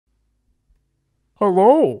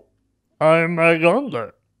Hello, I'm a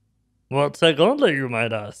gauntlet. What's a gauntlet, you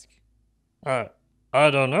might ask? I,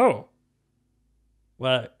 I don't know.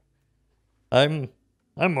 What? I'm,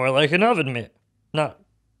 I'm more like an oven mitt. Not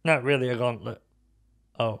really a gauntlet.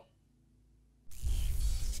 Oh.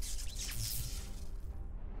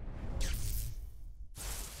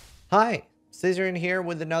 Hi, Zizaran here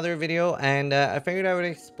with another video, and I figured I would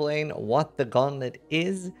explain what the gauntlet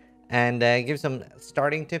is and give some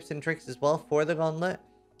starting tips and tricks as well for the gauntlet.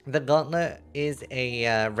 The gauntlet is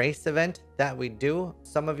a race event that we do.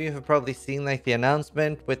 Some of you have probably seen like the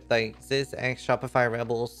announcement with like Ziz X Shopify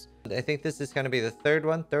Rebels. I think this is going to be the third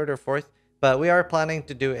or fourth, but we are planning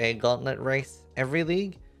to do a gauntlet race every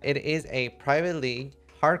league. It is a private league,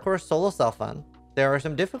 hardcore solo self-fun. There are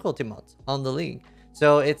some difficulty mods on the league.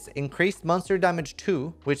 So it's increased monster damage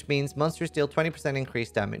 2, which means monsters deal 20%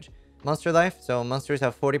 increased damage. Monster life, so monsters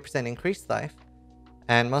have 40% increased life.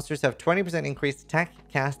 And monsters have 20% increased attack,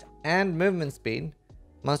 cast, and movement speed.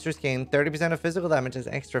 Monsters gain 30% of physical damage as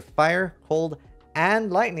extra fire, cold,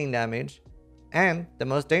 and lightning damage. And the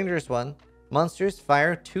most dangerous one, monsters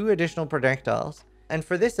fire 2 additional projectiles. And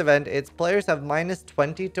for this event, its players have minus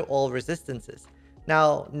 20 to all resistances.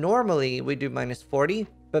 Now, normally we do minus 40,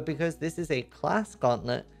 but because this is a class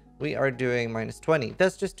gauntlet, we are doing minus 20.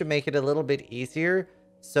 That's just to make it a little bit easier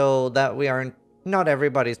so that we aren't, not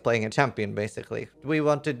everybody's playing a champion, basically. We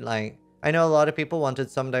wanted, like, I know a lot of people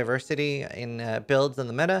wanted some diversity in builds in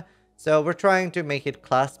the meta, so we're trying to make it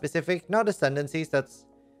class specific, not ascendancies. That's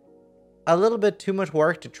a little bit too much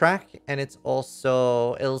work to track, and it's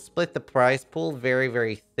also, it'll split the prize pool very,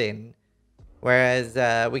 very thin.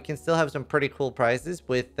 Whereas we can still have some pretty cool prizes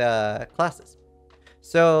with classes.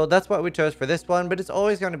 So that's what we chose for this one, but it's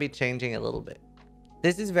always going to be changing a little bit.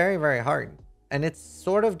 This is very, very hard. And it's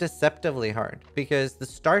sort of deceptively hard because the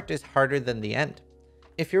start is harder than the end.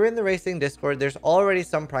 If you're in the racing Discord, there's already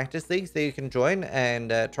some practice leagues that you can join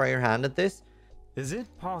and try your hand at this. Is it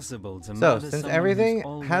possible to So since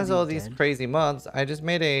everything has all these crazy mods, I just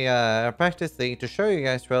made a practice league to show you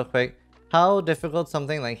guys real quick how difficult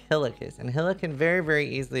something like Hillock is. And Hillock can very, very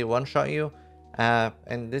easily one-shot you.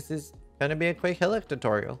 And this is gonna be a quick Hillock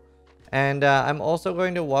tutorial. And I'm also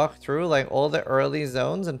going to walk through like all the early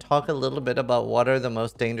zones and talk a little bit about what are the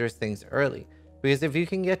most dangerous things early. Because if you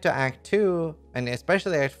can get to Act 2, and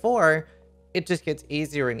especially Act 4, it just gets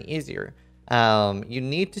easier and easier. You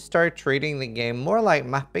need to start treating the game more like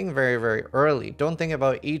mapping very, very early. Don't think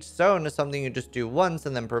about each zone as something you just do once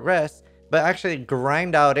and then progress, but actually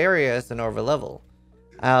grind out areas and overlevel.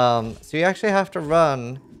 So you actually have to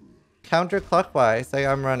run counterclockwise like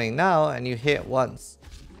I'm running now, and you hit once.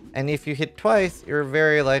 And if you hit twice, you're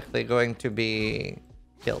very likely going to be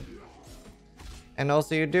killed. And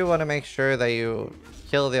also you do want to make sure that you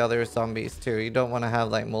kill the other zombies too. You don't want to have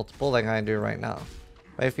like multiple like I do right now.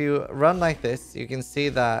 But if you run like this, you can see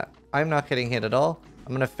that I'm not getting hit at all.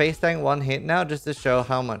 I'm going to face tank one hit now just to show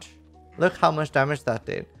how much. Look how much damage that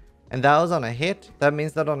did. And that was on a hit. That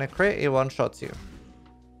means that on a crit, it one-shots you.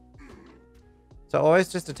 So always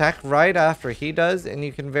just attack right after he does, and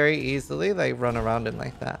you can very easily like run around him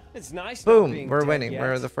like that. It's nice. Boom, we're winning.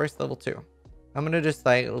 We're the first level 2. I'm gonna just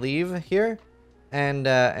like leave here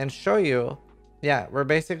and show you. Yeah, we're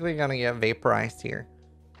basically gonna get vaporized here.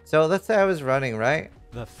 So let's say I was running, right?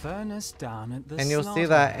 The furnace down at the and you'll see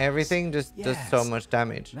that everything just does so much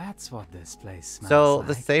damage. That's what this place smells so like.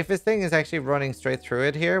 The safest thing is actually running straight through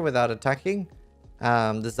it here without attacking.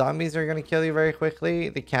 The zombies are gonna kill you very quickly.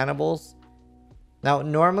 The cannibals. Now,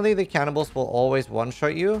 normally the cannibals will always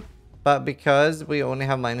one-shot you, but because we only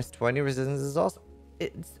have minus 20 resistance, also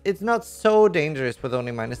it's not so dangerous with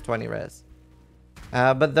only minus 20 res.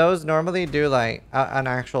 But those normally do like an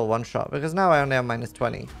actual one-shot, because now I only have minus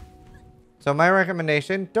 20. So my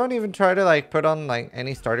recommendation, don't even try to like put on like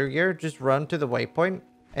any starter gear, just run to the waypoint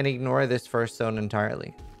and ignore this first zone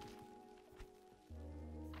entirely.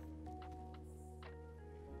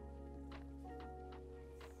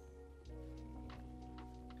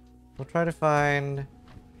 We'll try to find...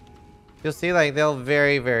 You'll see like they'll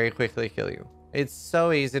very, very quickly kill you. It's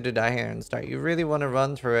so easy to die here and start. You really want to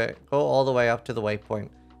run through it, go all the way up to the waypoint.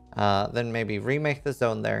 Then maybe remake the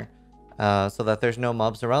zone there so that there's no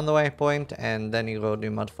mobs around the waypoint, and then you go do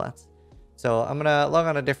mud flats. So I'm going to log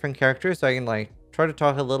on a different character so I can like try to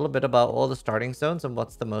talk a little bit about all the starting zones and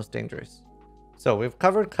what's the most dangerous. So we've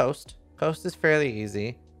covered coast. Coast is fairly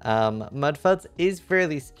easy. Mudflats is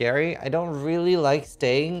fairly scary. I don't really like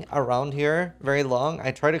staying around here very long. I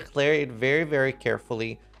try to clear it very, very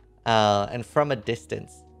carefully and from a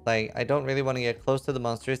distance. Like, I don't really want to get close to the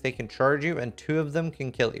monsters. They can charge you and 2 of them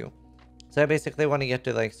can kill you. So I basically want to get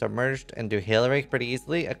to like Submerged and do Hail Rake pretty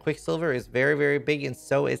easily. A Quicksilver is very, very big, and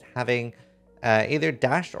so is having either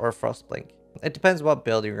Dash or Frostblink. It depends what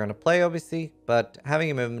build you're going to play, obviously, but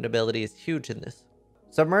having a movement ability is huge in this.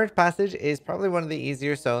 Submerged Passage is probably one of the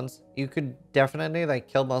easier zones. You could definitely like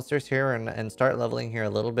kill monsters here and start leveling here a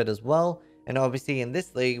little bit as well. And obviously in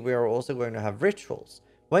this league, we are also going to have rituals.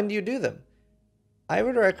 When do you do them? I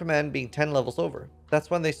would recommend being 10 levels over. That's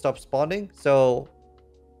when they stop spawning, so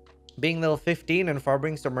being level 15 and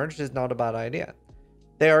farming Submerged is not a bad idea.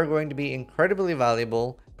 They are going to be incredibly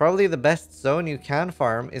valuable. Probably the best zone you can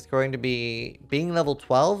farm is going to be being level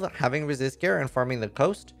 12, having Resist Gear, and farming the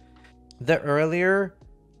coast. The earlier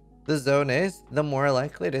the zone is, the more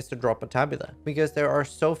likely it is to drop a Tabula, because there are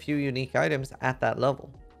so few unique items at that level.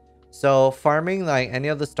 So farming like any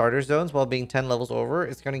of the starter zones while being 10 levels over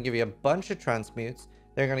is going to give you a bunch of transmutes.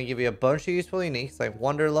 They're going to give you a bunch of useful uniques like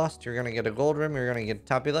Wanderlust. You're going to get a gold rim. You're going to get a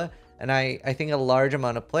Tabula. And I think a large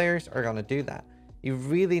amount of players are going to do that. You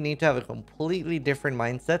really need to have a completely different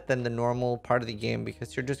mindset than the normal part of the game,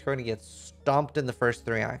 because you're just going to get stomped in the first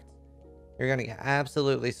 3 acts. You're going to get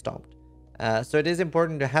absolutely stomped. So it is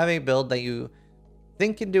important to have a build that you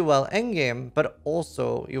think can do well endgame, but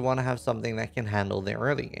also you want to have something that can handle the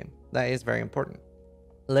early game. That is very important.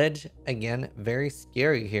 Ledge, again, very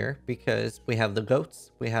scary here because we have the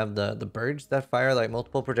goats, we have the birds that fire like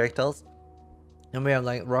multiple projectiles, and we have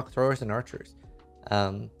like rock throwers and archers.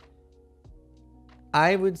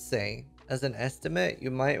 I would say, as an estimate, you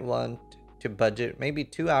might want to budget maybe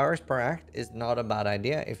 2 hours per act is not a bad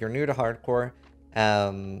idea. If you're new to hardcore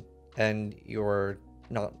and you're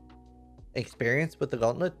not experienced with the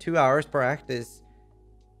gauntlet, 2 hours per act is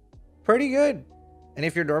pretty good. And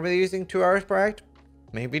if you're normally using 2 hours per act,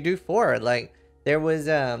 maybe do 4. Like there was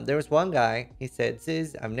one guy, he said,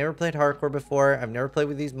 "Ziz, I've never played hardcore before. I've never played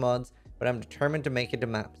with these mods, but I'm determined to make it to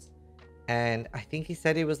maps." And I think he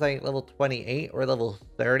said he was like level 28 or level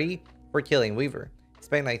 30 for killing Weaver. He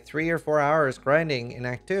spent like 3 or 4 hours grinding in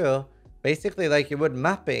Act 2, basically like you would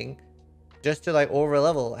mapping, just to like over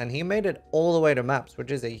level, and he made it all the way to maps,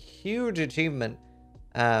 which is a huge achievement.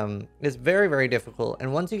 It's very, very difficult,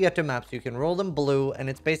 and once you get to maps, you can roll them blue, and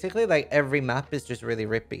it's basically like every map is just really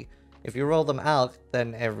rippy. If you roll them out,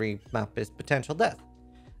 then every map is potential death.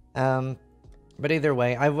 But either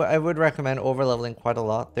way, I would recommend over leveling quite a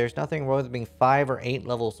lot. There's nothing wrong with being 5 or 8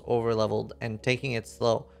 levels over leveled and taking it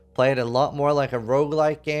slow. Play it a lot more like a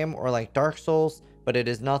roguelike game or like Dark Souls, but it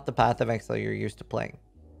is not the path of exile you're used to playing.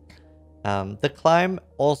 The climb,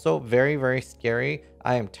 also very, very scary.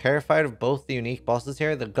 I am terrified of both the unique bosses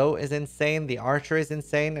here. The goat is insane, the archer is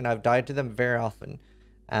insane, and I've died to them very often.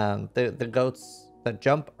 The goats that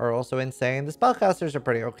jump are also insane. The spellcasters are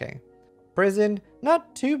pretty okay. Prison,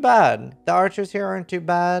 not too bad. The archers here aren't too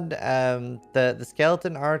bad. The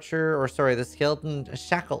skeleton archer, or sorry, the skeleton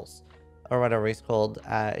shackles, or whatever he's called,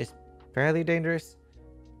 is fairly dangerous.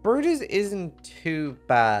 Brutus isn't too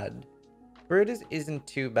bad. Brutus isn't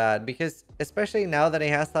too bad because especially now that he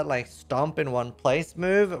has that like stomp in one place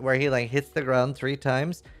move where he like hits the ground 3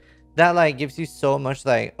 times, that like gives you so much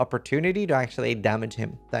like opportunity to actually damage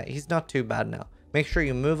him that he's not too bad now. Make sure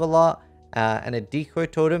you move a lot, and a decoy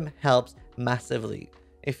totem helps massively.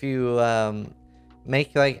 If you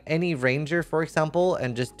make like any ranger, for example,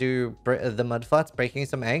 and just do the mudflats breaking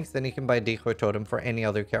some eggs, then you can buy decoy totem for any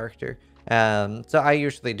other character. So I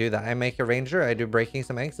usually do that. I make a ranger, I do breaking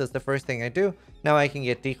some eggs, that's the first thing I do. Now I can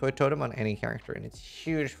get decoy totem on any character, and it's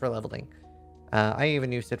huge for leveling. I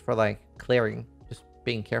even use it for like clearing, just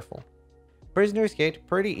being careful. Prisoner's Gate,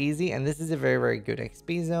 pretty easy, and this is a very, very good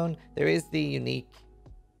XP zone. There is the unique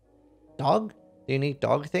dog. The unique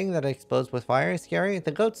dog thing that explodes with fire is scary.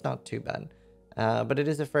 The goat's not too bad, but it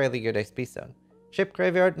is a fairly good XP zone. Ship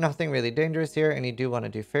Graveyard, nothing really dangerous here, and you do want to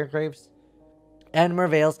do Fairgraves. And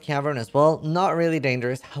Merveil's Cavern as well, not really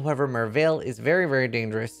dangerous. However, Merveil is very, very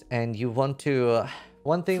dangerous, and you want to...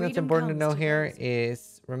 one thing that's important to know here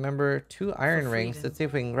is remember 2 iron rings. Let's see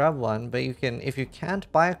if we can grab one, but you can, if you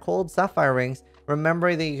can't buy cold sapphire rings,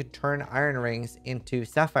 remember that you can turn iron rings into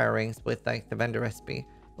sapphire rings with like the vendor recipe,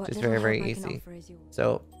 which is very, very easy.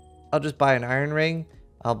 So I'll just buy an iron ring,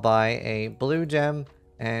 I'll buy a blue gem,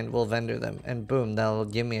 and we'll vendor them, and boom, that'll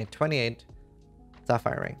give me a 28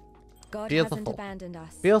 sapphire ring. God Beautiful. hasn't abandoned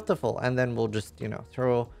us. Beautiful. And then we'll just, you know,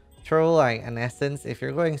 throw like an essence. If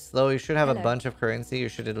you're going slow, you should have a bunch of currency. You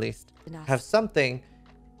should at least have something.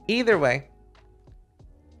 Either way,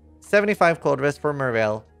 75 cold rest for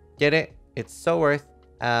Merveil. Get it? It's so worth.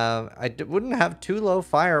 I wouldn't have too low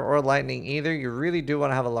fire or lightning either. You really do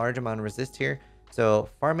want to have a large amount of resist here. So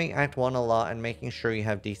farming Act 1 a lot and making sure you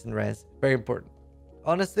have decent res. Very important.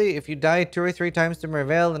 honestly, if you die 2 or 3 times to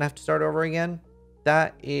Merveil and have to start over again,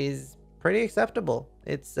 that is pretty acceptable.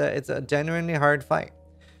 It's a genuinely hard fight.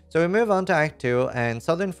 So we move on to Act 2 and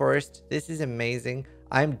Southern Forest. This is amazing.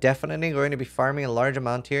 I'm definitely going to be farming a large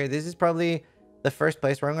amount here. This is probably the first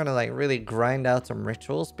place where I'm going to like really grind out some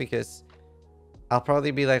rituals, because I'll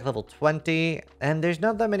probably be like level 20 and there's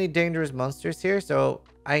not that many dangerous monsters here. So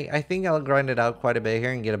I think I'll grind it out quite a bit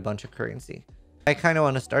here and get a bunch of currency. I kind of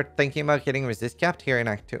want to start thinking about getting resist capped here in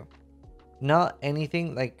Act 2. Not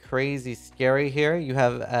anything like crazy scary here. You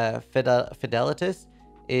have Fidelitas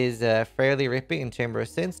is fairly rippy in Chamber of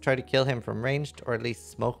Sins. Try to kill him from ranged, or at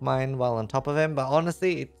least smoke mine while on top of him. But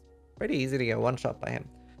honestly, it's pretty easy to get one shot by him.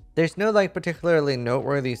 There's no like particularly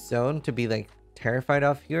noteworthy zone to be like terrified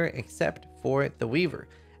of here, except for the Weaver.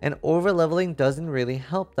 And over leveling doesn't really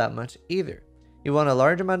help that much either. You want a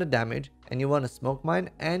large amount of damage, and you want a smoke mine,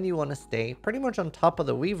 and you want to stay pretty much on top of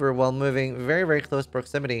the Weaver while moving very, very close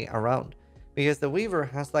proximity around. Because the Weaver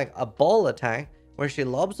has like a ball attack where she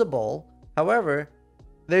lobs a ball. However,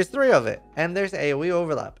 there's 3 of it, and there's AoE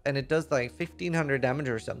overlap, and it does like 1500 damage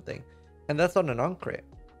or something. And that's on an on-crit.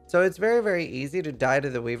 So it's very, very easy to die to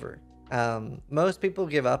the Weaver. Most people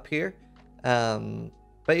give up here.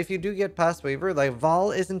 But if you do get past Weaver, like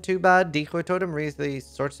Vol isn't too bad. Decoy Totem really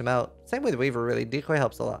sorts him out. Same with Weaver, really. Decoy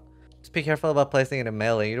helps a lot. Just be careful about placing it in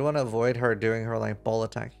melee. You don't want to avoid her doing her like ball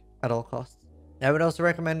attack at all costs. I would also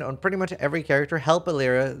recommend on pretty much every character, help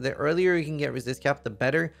Illyria. The earlier you can get resist cap, the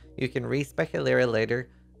better. You can respec Illyria later.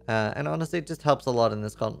 And honestly, it just helps a lot in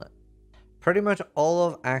this gauntlet. Pretty much all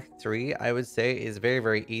of Act 3, I would say, is very,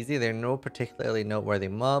 very easy. There are no particularly noteworthy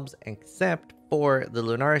mobs, except for the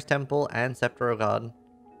Lunaris Temple and Scepter of God.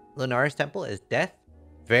 Lunaris Temple is death.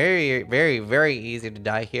 Very, very, very easy to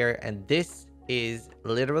die here. And this is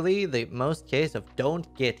literally the most case of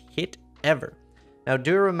don't get hit ever. Now,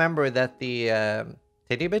 do remember that the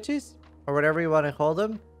titty bitches, or whatever you want to call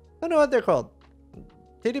them, I don't know what they're called.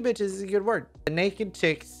 Titty bitches is a good word. The naked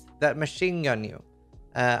chicks that machine gun you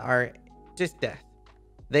are just death.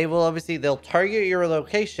 They will obviously, they'll target your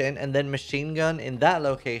location and then machine gun in that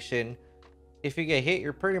location. If you get hit,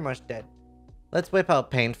 you're pretty much dead. Let's whip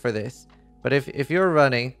out paint for this. But if you're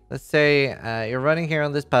running, let's say you're running here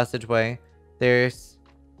on this passageway. There's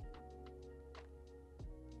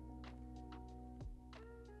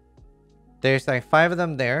like 5 of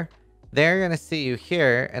them there. They're going to see you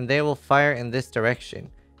here, and they will fire in this direction.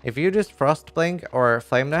 If you just Frost Blink or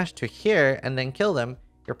Flame Dash to here and then kill them,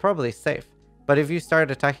 you're probably safe. But if you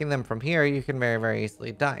start attacking them from here, you can very, very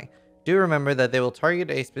easily die. Do remember that they will target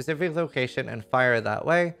a specific location and fire that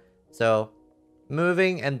way. So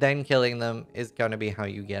moving and then killing them is going to be how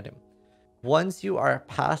you get him. Once you are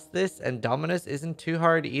past this, and Dominus isn't too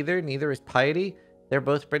hard either, neither is Piety. They're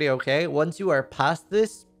both pretty okay. Once you are past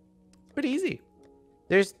this, it's pretty easy.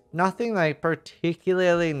 There's nothing like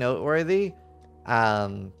particularly noteworthy.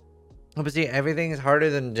 Obviously everything is harder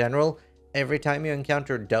than general. Every time you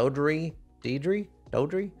encounter Dodri,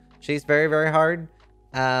 she's very, very hard.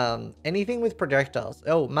 Anything with projectiles.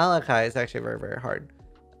 Oh, Malachi is actually very, very hard.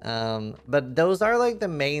 But those are like the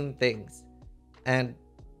main things. And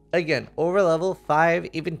again, over level 5,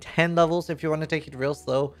 even 10 levels if you want to take it real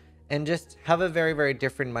slow, and just have a very, very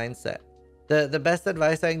different mindset. The best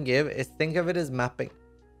advice I can give is think of it as mapping.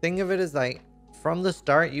 Think of it as like, from the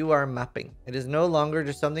start, you are mapping. It is no longer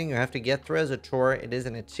just something you have to get through as a chore. It is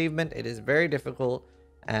an achievement. It is very difficult,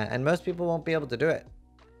 and most people won't be able to do it.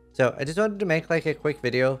 So I just wanted to make like a quick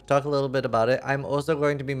video, talk a little bit about it. I'm also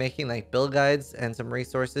going to be making like build guides and some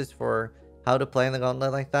resources for how to play in the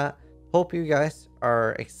gauntlet like that. Hope you guys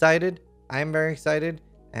are excited. I'm very excited,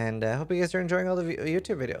 and I hope you guys are enjoying all the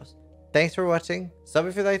YouTube videos. Thanks for watching. Sub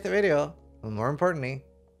if you liked the video, but more importantly,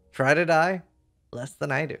 try to die less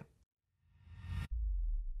than I do.